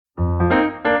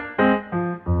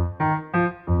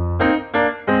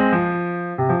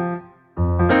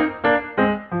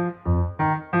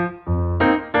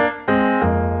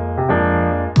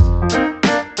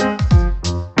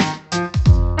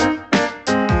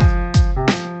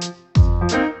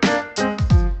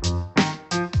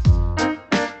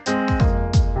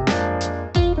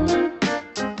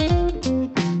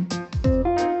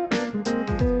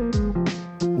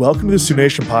Welcome to the Sioux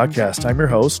Nation Podcast. I'm your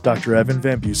host, Dr. Evan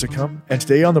Van Bussicum, and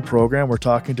today on the program, we're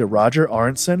talking to Roger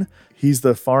Arentson. He's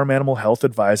the Farm Animal Health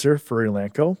Advisor for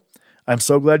Elanco. I'm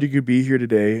so glad you could be here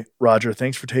today. Roger,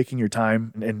 thanks for taking your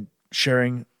time and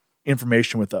sharing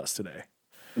information with us today.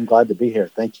 I'm glad to be here.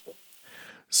 Thank you.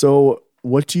 So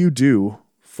what do you do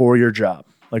for your job?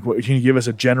 Can you give us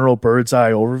a general bird's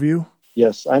eye overview?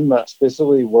 Yes, I'm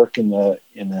specifically work in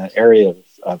the area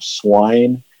of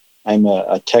swine. I'm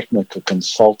a technical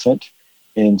consultant,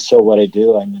 and so what I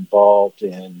do, I'm involved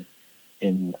in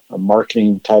a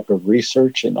marketing type of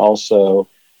research, and also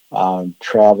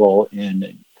travel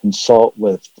and consult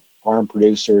with farm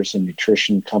producers and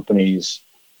nutrition companies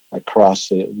across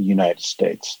the United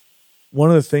States. One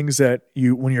of the things that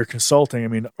when you're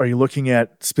consulting, are you looking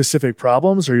at specific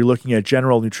problems, or are you looking at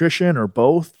general nutrition, or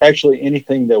both? Actually,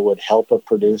 anything that would help a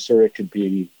producer. It could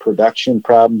be production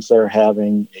problems they're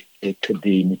having. It could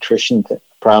be nutrition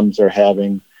problems they're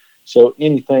having. So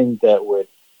anything that would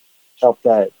help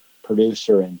that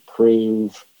producer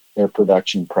improve their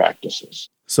production practices.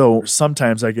 So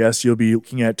sometimes, I guess, you'll be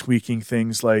looking at tweaking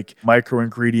things like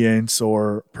microingredients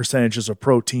or percentages of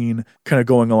protein, kind of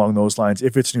going along those lines,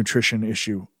 if it's a nutrition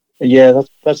issue. Yeah,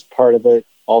 that's part of it.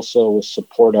 Also,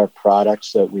 support our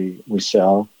products that we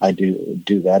sell. I do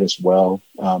that as well.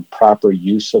 Proper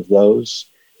use of those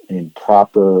and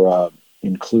proper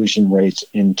inclusion rates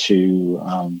into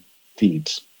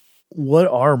feeds. What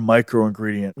are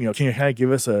microingredients? Can you kind of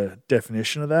give us a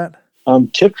definition of that?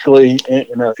 Typically,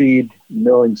 in a feed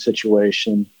milling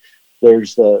situation,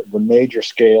 there's the major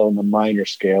scale and the minor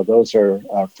scale. Those are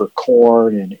for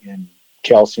corn and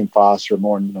calcium phosphorus,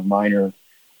 more in the minor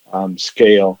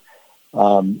scale.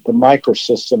 The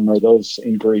microsystem are those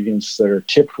ingredients that are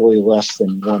typically less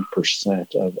than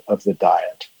 1% of the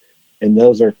diet. And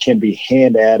those can be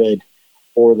hand added,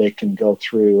 or they can go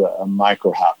through a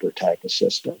microhopper type of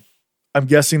system. I'm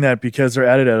guessing that because they're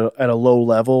added at a low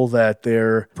level that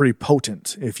they're pretty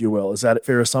potent, if you will. Is that a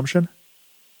fair assumption?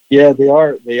 Yeah, they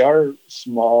are. They are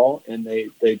small, and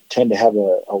they tend to have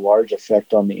a large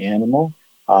effect on the animal.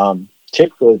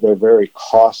 Typically, they're very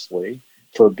costly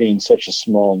for being such a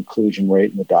small inclusion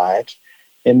rate in the diet,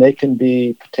 and they can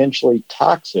be potentially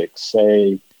toxic,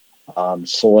 say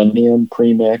selenium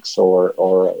premix,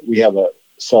 or we have a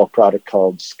cell product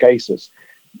called schisis.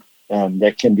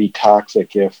 That can be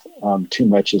toxic if too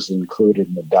much is included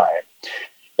in the diet.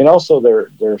 And also,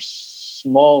 they're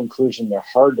small inclusion, they're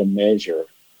hard to measure.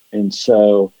 And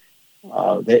so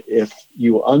if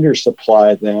you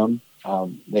undersupply them,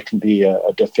 there can be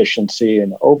a deficiency,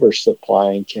 and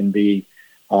oversupplying can be,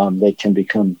 they can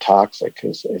become toxic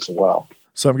as well.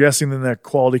 So I'm guessing then that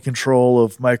quality control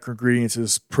of microingredients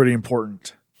is pretty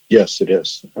important. Yes, it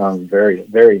is. Very,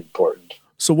 very important.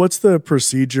 So what's the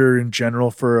procedure in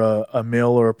general for a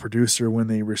mill or a producer when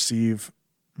they receive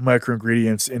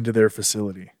microingredients into their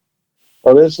facility?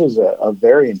 Well, this is a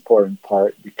very important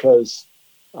part, because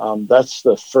that's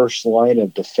the first line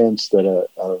of defense that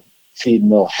a feed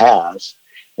mill has,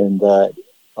 and that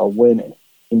when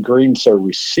ingredients are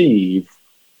received,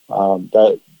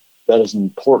 that is an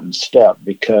important step,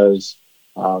 because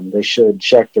they should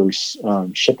check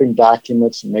the shipping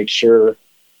documents and make sure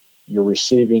you're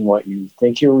receiving what you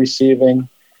think you're receiving,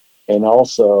 and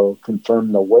also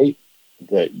confirm the weight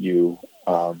that you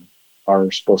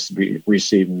are supposed to be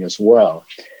receiving as well.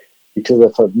 Because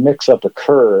if a mix-up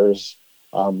occurs,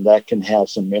 that can have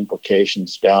some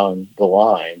implications down the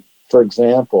line. For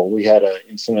example, we had an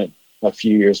incident a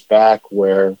few years back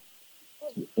where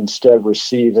instead of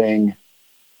receiving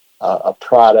a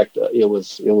product, it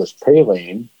was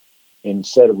Praline.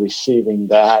 Instead of receiving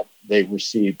that, they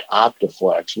received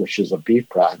Optiflex, which is a beef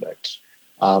product.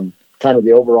 Kind of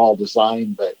the overall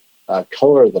design, but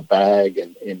color of the bag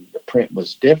and the print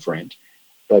was different.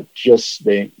 But just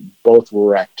they both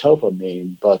were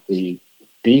ractopamine, but the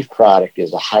beef product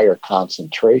is a higher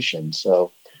concentration.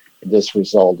 So this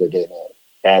resulted in an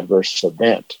adverse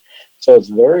event. So it's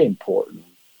very important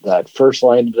that first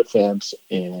line of defense,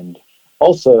 and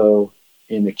also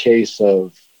in the case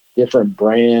of different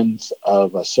brands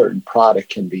of a certain product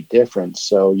can be different.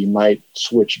 So you might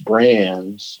switch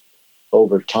brands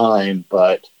over time,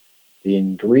 but the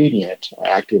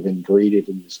active ingredient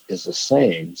is the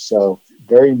same. So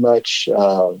very much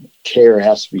care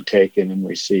has to be taken in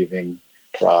receiving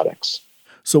products.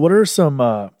 So what are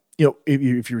some, if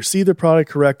you receive the product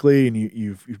correctly and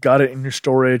you've got it in your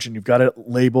storage and you've got it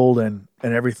labeled and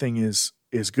everything is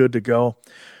good to go,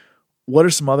 what are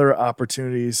some other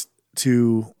opportunities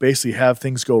to basically have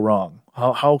things go wrong?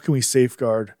 How can we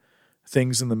safeguard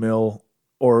things in the mill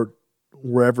or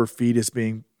wherever feed is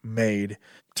being made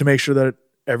to make sure that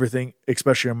everything,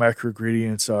 especially your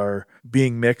microingredients, are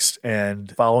being mixed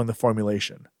and following the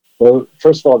formulation? Well,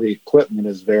 first of all, the equipment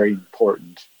is very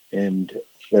important, and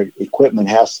the equipment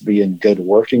has to be in good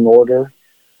working order.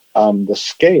 The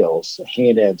scales,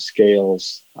 hand add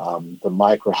scales, the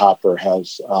micro hopper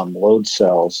has load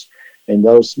cells, and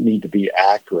those need to be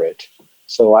accurate.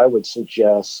 So I would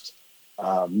suggest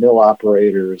mill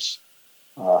operators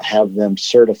have them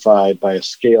certified by a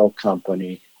scale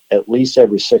company at least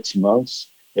every 6 months,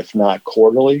 if not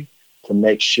quarterly, to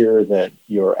make sure that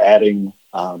you're adding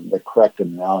the correct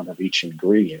amount of each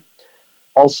ingredient.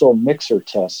 Also, mixer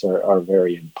tests are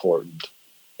very important.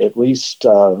 At least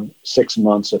 6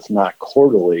 months, if not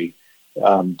quarterly,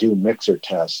 do mixer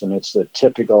tests. And it's the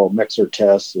typical mixer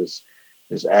test is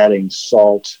adding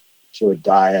salt to a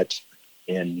diet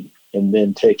and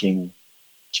then taking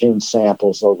 10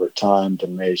 samples over time to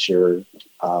measure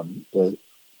the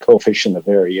coefficient of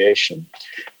variation.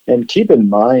 And keep in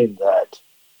mind that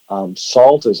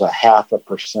salt is a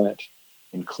 0.5%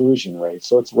 inclusion rate.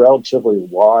 So it's relatively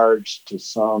large to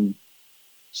some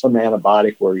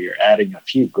antibiotic where you're adding a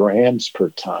few grams per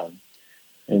ton.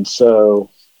 And so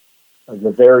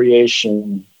the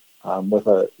variation with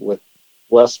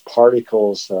less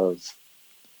particles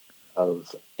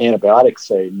of antibiotics,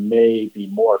 say, may be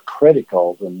more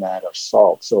critical than that of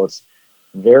salt. So it's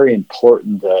very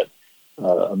important that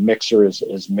a mixer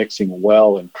is mixing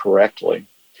well and correctly.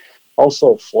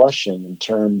 Also, flushing in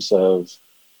terms of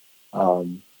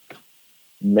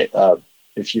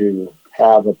if you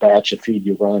have a batch of feed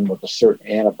you run with a certain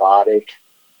antibiotic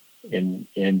and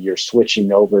you're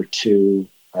switching over to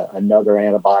another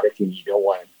antibiotic and you don't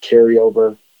want to carry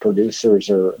over, producers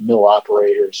or mill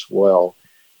operators will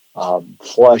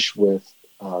flush with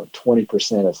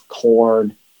 20% of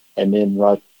corn and then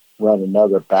run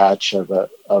another batch of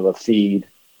a feed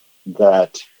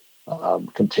that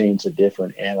contains a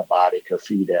different antibiotic or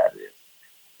feed additive.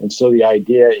 And so the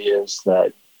idea is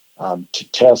that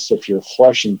to test if you're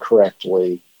flushing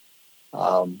correctly,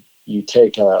 you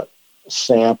take a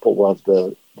sample of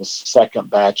the second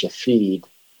batch of feed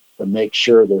to make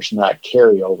sure there's not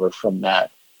carryover from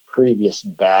that previous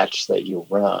batch that you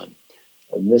run.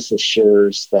 And this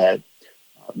assures that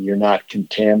you're not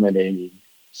contaminating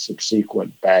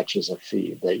subsequent batches of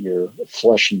feed, that your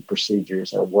flushing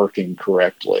procedures are working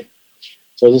correctly.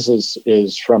 So this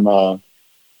is from a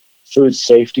food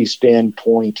safety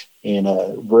standpoint and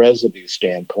a residue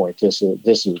standpoint. This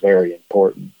is very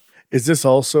important. Is this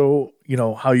also,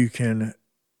 how you can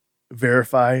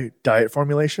verify diet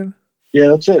formulation? Yeah,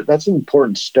 that's it. That's an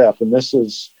important step. And this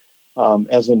is,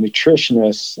 as a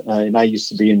nutritionist, and I used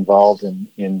to be involved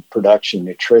in production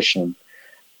nutrition,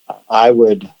 I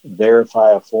would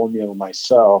verify a formula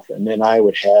myself, and then I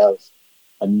would have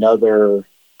another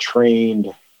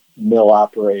trained mill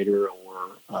operator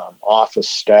or office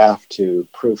staff to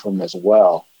proof them as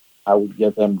well. I would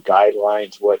give them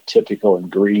guidelines, what typical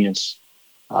ingredients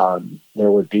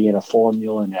there would be in a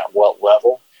formula and at what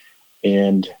level.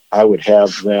 And I would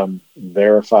have them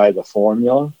verify the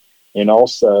formula and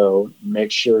also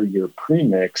make sure your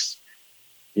premix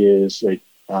is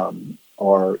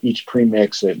or each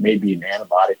premix, it may be an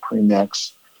antibiotic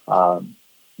premix,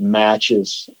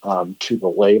 matches to the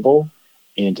label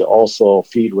and to also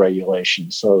feed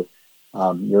regulation. So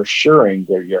you're assuring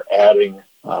that you're adding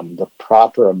the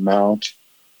proper amount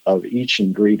of each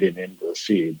ingredient into the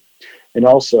feed. And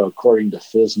also, according to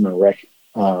FSMA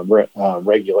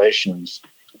regulations,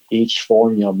 each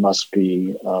formula must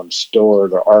be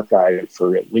stored or archived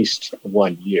for at least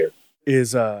 1 year.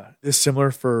 Is this similar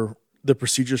for the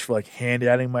procedures for like hand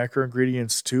adding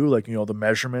microingredients too, like the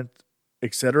measurement,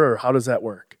 et cetera, or how does that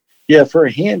work? Yeah, for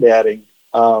hand adding,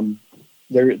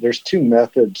 there's two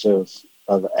methods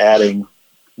of adding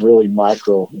really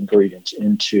micro ingredients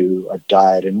into a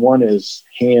diet, and one is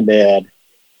hand add,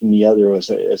 and the other is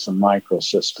a micro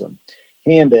system.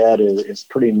 Hand add is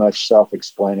pretty much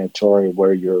self-explanatory,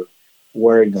 where you're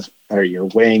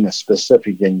weighing a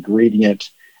specific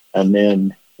ingredient and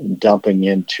then dumping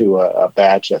into a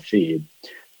batch of feed.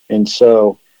 And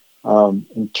so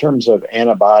in terms of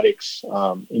antibiotics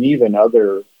and even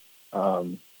other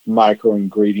micro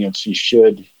ingredients, you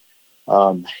should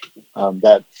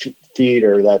that feed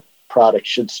or that product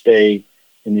should stay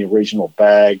in the original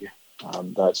bag.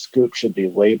 That scoop should be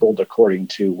labeled according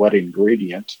to what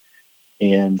ingredient.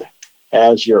 And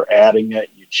as you're adding it,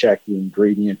 you check the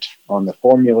ingredient on the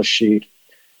formula sheet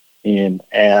and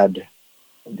add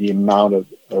the amount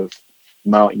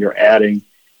amount you're adding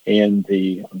and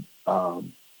the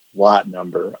lot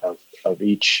number of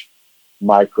each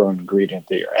micro ingredient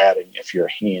that you're adding if you're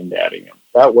hand adding them.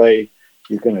 That way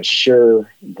you can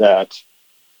assure that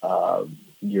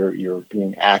you're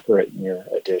being accurate in your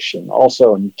addition.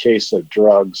 Also, in case of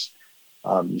drugs,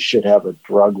 you should have a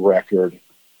drug record,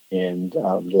 and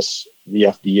the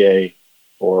FDA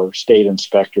or state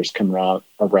inspectors come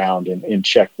around and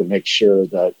check to make sure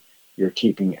that you're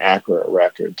keeping accurate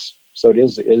records. So it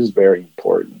is very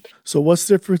important. So what's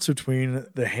the difference between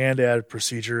the hand added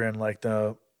procedure and like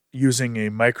the using a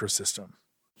microsystem?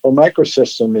 Well,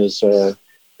 microsystem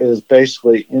is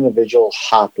basically individual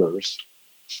hoppers,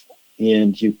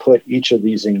 and you put each of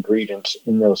these ingredients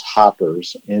in those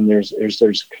hoppers. And there's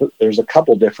a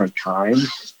couple different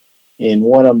kinds, and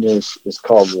one of them is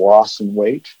called loss and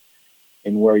weight,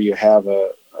 and where you have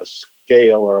a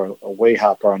scale or a weigh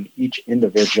hopper on each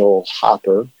individual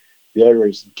hopper. The other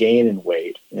is gain and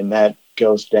weight, and that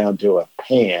goes down to a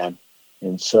pan.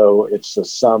 And so it's the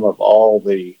sum of all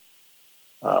the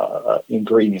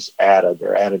ingredients added.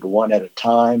 They're added one at a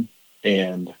time,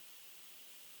 and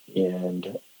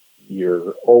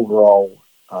your overall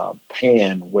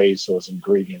pan weighs those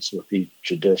ingredients with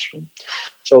each addition.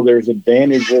 So there's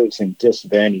advantages and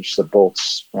disadvantages of both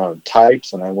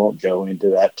types, and I won't go into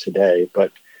that today.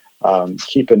 But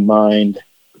keep in mind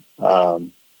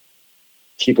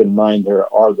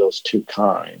there are those two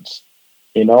kinds.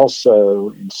 And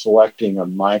also in selecting a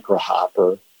micro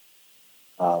hopper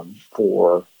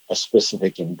for a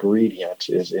specific ingredient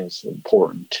is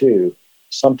important too.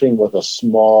 Something with a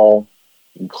small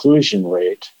inclusion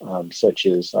rate, such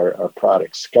as our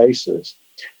product Skyces,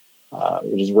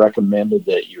 it is recommended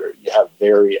that you have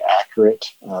very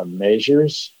accurate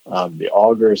measures. The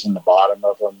augers in the bottom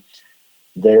of them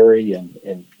vary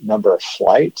in number of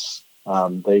flights.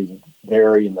 They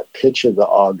vary in the pitch of the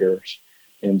augers.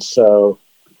 And so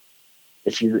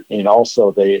and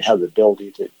also they have the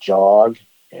ability to jog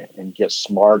and get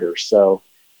smarter. So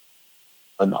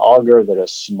an auger that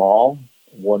is small,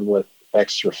 one with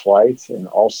extra flights, and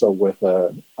also with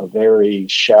a very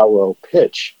shallow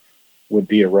pitch would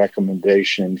be a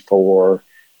recommendation for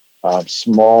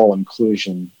small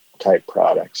inclusion type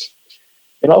products.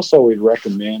 And also we'd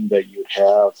recommend that you'd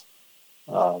have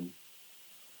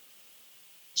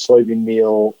soybean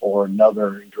meal or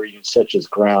another ingredient such as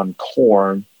ground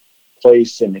corn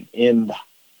placed in an end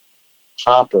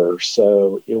hopper,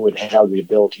 so it would have the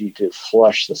ability to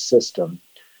flush the system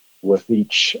with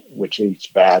each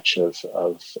batch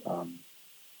of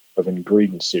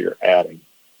ingredients that you're adding.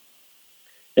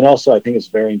 And also I think it's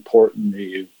very important that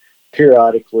you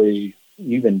periodically,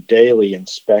 even daily,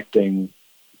 inspecting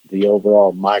the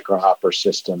overall micro hopper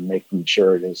system, making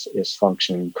sure it is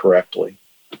functioning correctly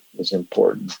is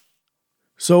important.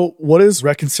 So what is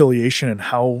reconciliation and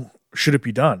how should it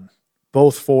be done,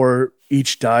 both for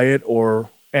each diet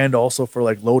and also for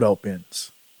like loadout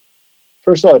bins?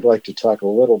 First of all, I'd like to talk a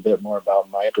little bit more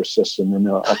about microsystem, and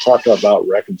I'll talk about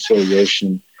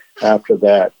reconciliation after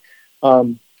that.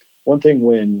 One thing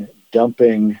when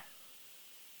dumping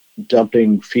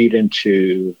feed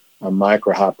into a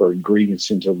microhopper,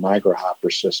 ingredients into a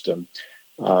microhopper system,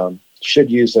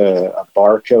 should use a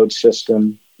barcode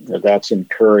system. That's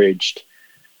encouraged.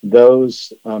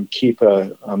 Those keep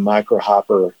a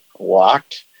microhopper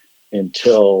locked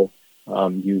until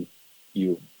you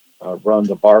run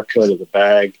the barcode of the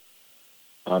bag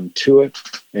to it,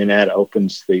 and that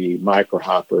opens the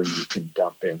microhopper, and you can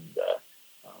dump in the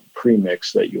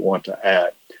premix that you want to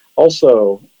add.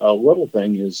 Also, a little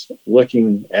thing is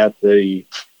looking at the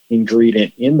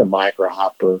ingredient in the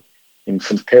microhopper and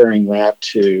comparing that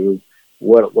to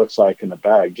what it looks like in the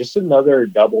bag. Just another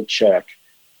double check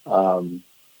to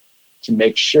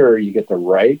make sure you get the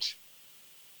right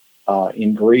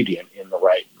ingredient in the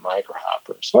right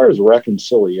microhopper. As far as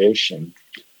reconciliation,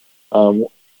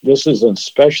 this is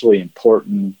especially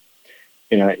important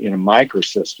in a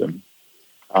microsystem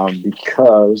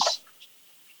because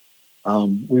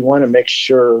we want to make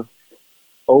sure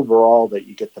overall that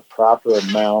you get the proper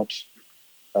amount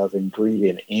of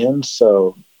ingredient in.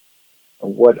 So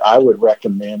what I would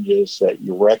recommend is that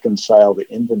you reconcile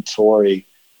the inventory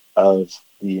of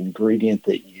the ingredient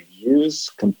that you use,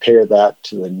 compare that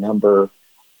to the number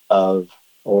of,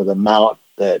 or the amount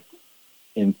that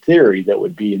in theory that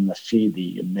would be in the feed that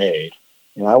you made.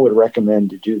 And I would recommend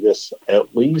to do this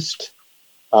at least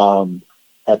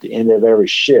at the end of every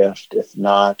shift, if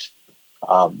not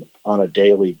on a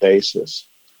daily basis.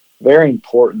 Very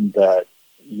important that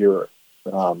you're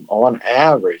on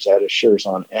average, that assures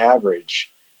on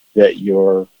average that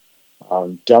you're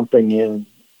dumping in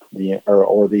the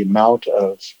amount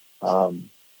of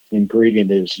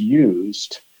ingredient is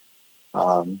used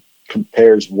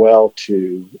compares well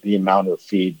to the amount of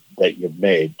feed that you've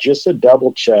made. Just a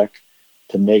double check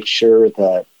to make sure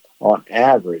that on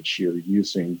average you're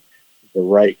using the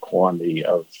right quantity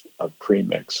of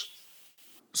premix.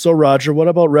 So, Roger, what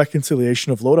about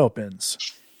reconciliation of loadout bins?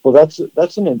 Well,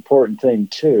 that's an important thing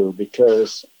too,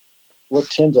 because what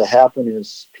tends to happen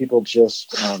is people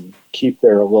just keep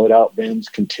their loadout bins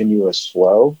continuous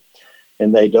flow,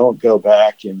 and they don't go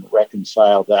back and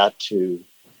reconcile that to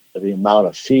the amount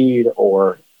of feed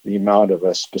or the amount of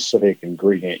a specific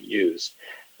ingredient used.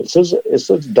 It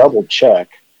says double check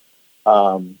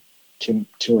to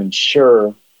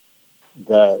ensure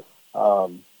that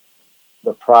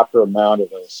the proper amount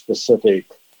of a specific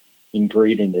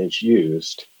ingredient is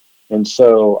used. And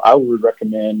so I would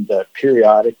recommend that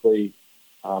periodically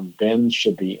bins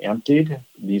should be emptied.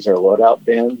 These are loadout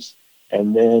bins,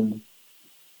 and then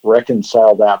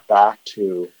reconcile that back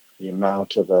to the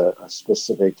amount of a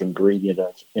specific ingredient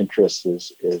of interest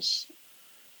is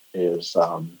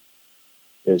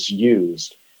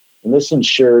used. And this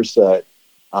ensures that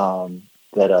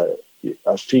that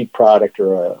a feed product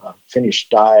or a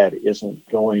finished diet isn't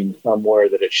going somewhere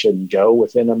that it shouldn't go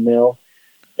within a mill.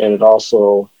 And it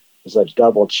also is a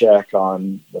double check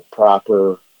on the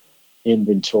proper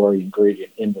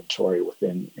ingredient inventory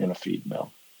within a feed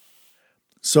mill.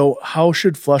 So how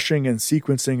should flushing and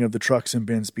sequencing of the trucks and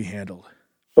bins be handled?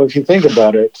 Well, if you think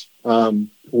about it,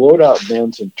 loadout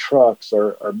bins and trucks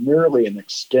are merely an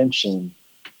extension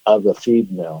of the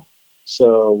feed mill.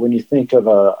 So when you think of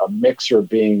a mixer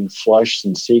being flushed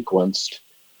and sequenced,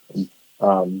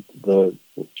 the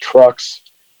trucks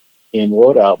in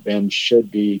loadout bins should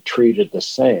be treated the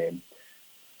same.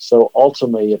 So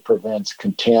ultimately, it prevents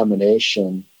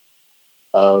contamination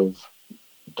of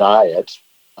diet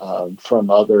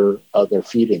from other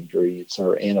feed ingredients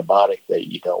or antibiotic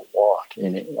that you don't want,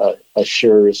 and it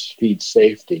assures feed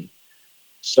safety.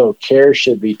 So care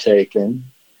should be taken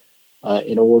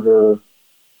in order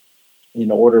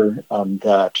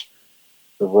that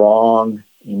the wrong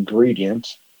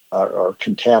ingredient or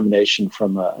contamination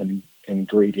from an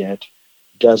ingredient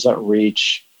doesn't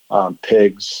reach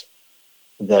pigs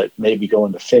that maybe go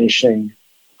into finishing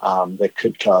that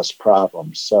could cause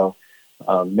problems. So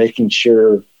making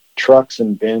sure trucks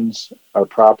and bins are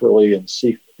properly in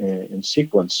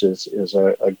sequences is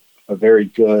a very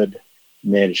good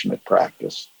management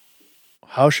practice.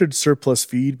 How should surplus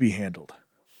feed be handled?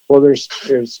 Well, there's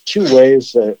two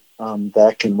ways that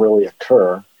that can really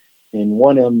occur. And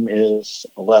one of them is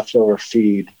leftover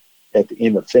feed at the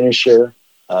end of finisher.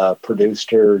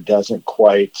 Producer doesn't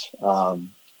quite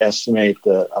estimate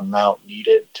the amount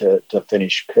needed to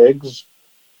finish pigs,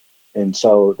 and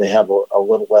so they have a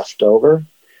little left over.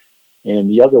 And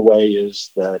the other way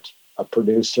is that a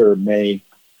producer may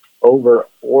over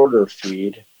order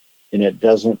feed and it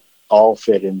doesn't all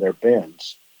fit in their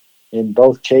bins. In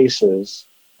both cases,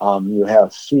 you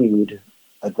have feed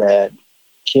that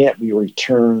can't be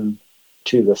returned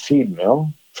to the feed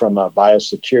mill from a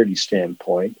biosecurity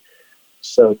standpoint.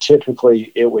 So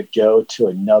typically it would go to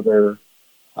another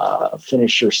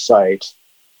finisher site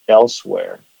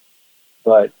elsewhere.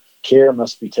 But care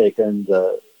must be taken.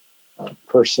 The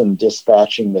person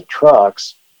dispatching the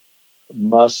trucks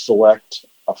must select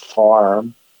a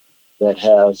farm that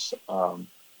has, and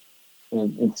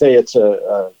say it's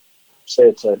an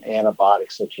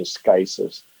antibiotic such as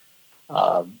schisis.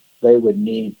 They would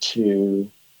need to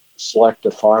select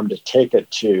a farm to take it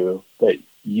to that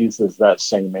uses that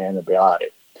same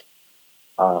antibiotic.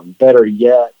 Better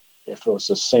yet, if it was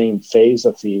the same phase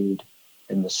of feed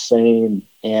and the same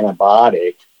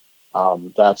antibiotic,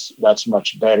 that's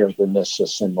much better than this a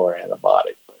similar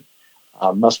antibiotic.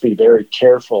 But must be very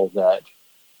careful that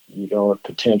you don't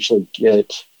potentially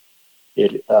get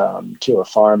it to a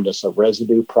farm that's a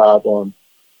residue problem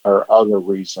or other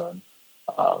reason,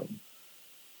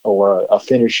 or a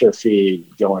finisher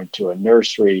feed going to a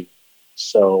nursery.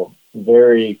 So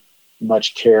very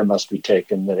much care must be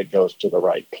taken that it goes to the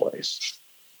right place.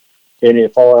 And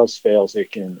if all else fails,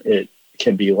 it can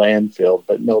be landfilled,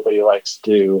 but nobody likes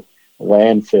to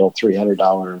landfill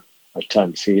 $300 a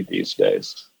ton feed these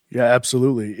days. Yeah,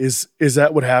 absolutely. Is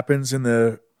that what happens in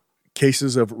the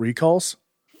cases of recalls?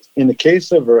 In the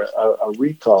case of a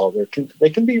recall, they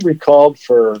can be recalled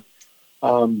for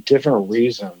different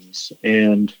reasons,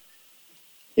 and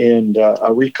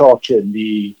a recall can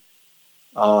be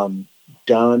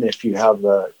done if you have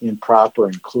the improper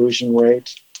inclusion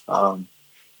rate. Back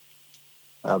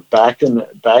in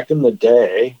the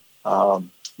day,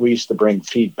 we used to bring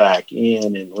feed back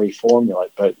in and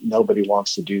reformulate, but nobody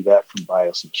wants to do that from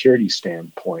biosecurity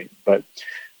standpoint. But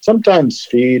sometimes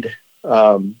feed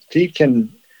can,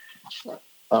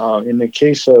 in the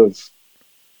case of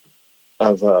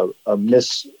a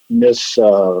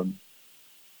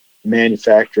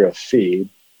manufacture of feed,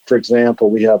 For example,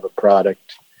 we have a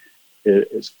product,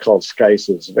 it's called Skice.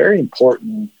 It's very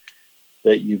important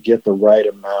that you get the right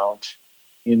amount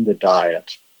in the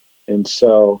diet. And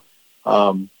so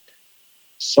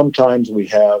sometimes we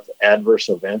have adverse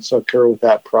events occur with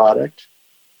that product.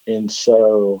 And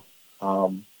so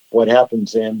what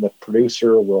happens then, the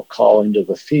producer will call into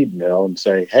the feed mill and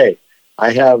say, hey,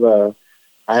 I have a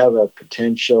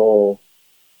potential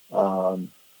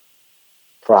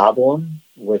problem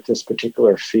with this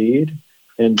particular feed.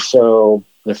 And so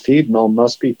the feed mill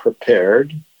must be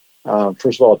prepared.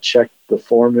 First of all, check the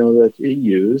formula that it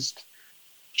used,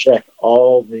 check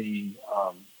all the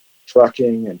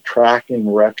trucking and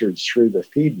tracking records through the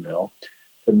feed mill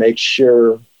to make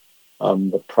sure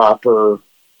the proper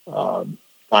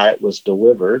diet was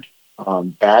delivered,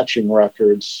 batching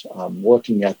records,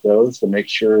 looking at those to make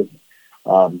sure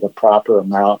the proper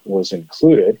amount was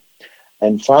included.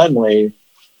 And finally,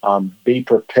 be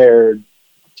prepared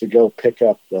to go pick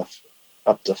up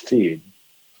the feed.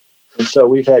 And so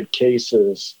we've had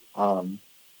cases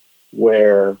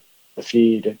where the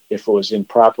feed, if it was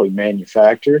improperly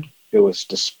manufactured, it was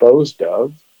disposed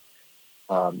of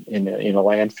in a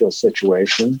landfill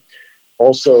situation.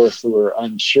 Also, if we were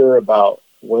unsure about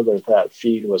whether that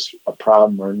feed was a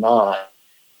problem or not,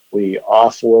 we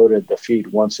offloaded the feed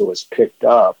once it was picked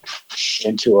up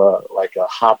into a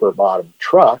hopper bottom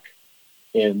truck,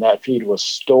 and that feed was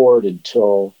stored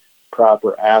until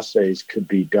proper assays could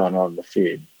be done on the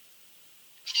feed.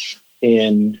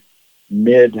 In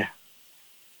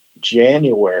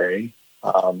mid-January,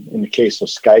 in the case of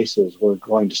Skices, we're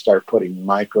going to start putting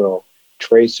micro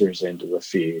tracers into the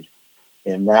feed.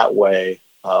 And that way,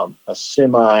 a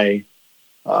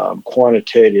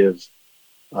semi-quantitative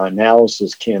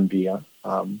analysis can be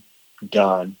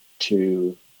done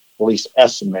to at least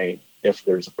estimate if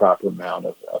there's a proper amount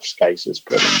of Skices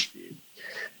put in the feed.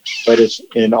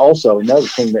 And also another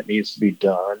thing that needs to be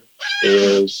done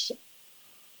is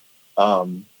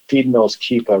feed mills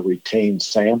keep a retained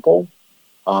sample.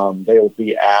 They will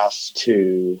be asked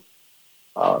to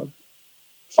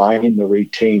find the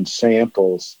retained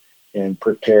samples and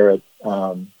prepare it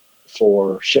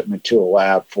for shipment to a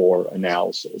lab for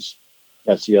analysis.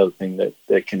 That's the other thing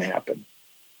that can happen.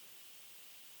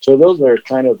 So those are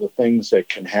kind of the things that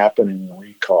can happen in the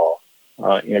recall.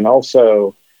 And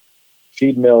also,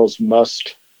 feed mills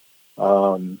must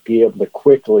be able to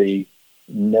quickly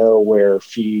know where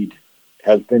feed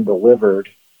has been delivered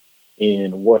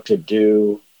and what to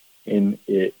do in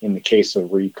the case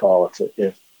of recall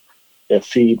if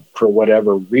feed, for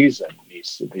whatever reason,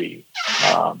 needs to be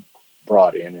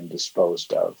brought in and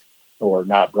disposed of, or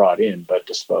not brought in, but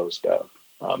disposed of.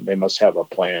 They must have a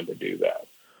plan to do that.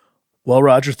 Well,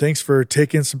 Roger, thanks for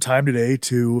taking some time today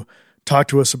to talk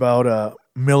to us about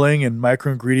milling and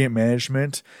microingredient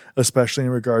management, especially in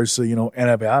regards to,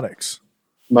 antibiotics.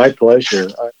 My pleasure.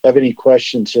 If you have any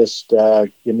questions, just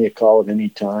give me a call at any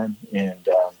time, and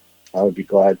I would be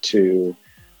glad to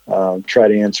try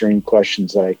to answer any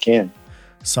questions that I can.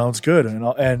 Sounds good.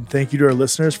 And thank you to our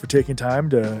listeners for taking time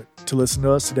to listen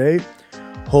to us today.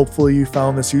 Hopefully you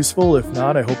found this useful. If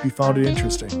not, I hope you found it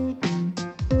interesting.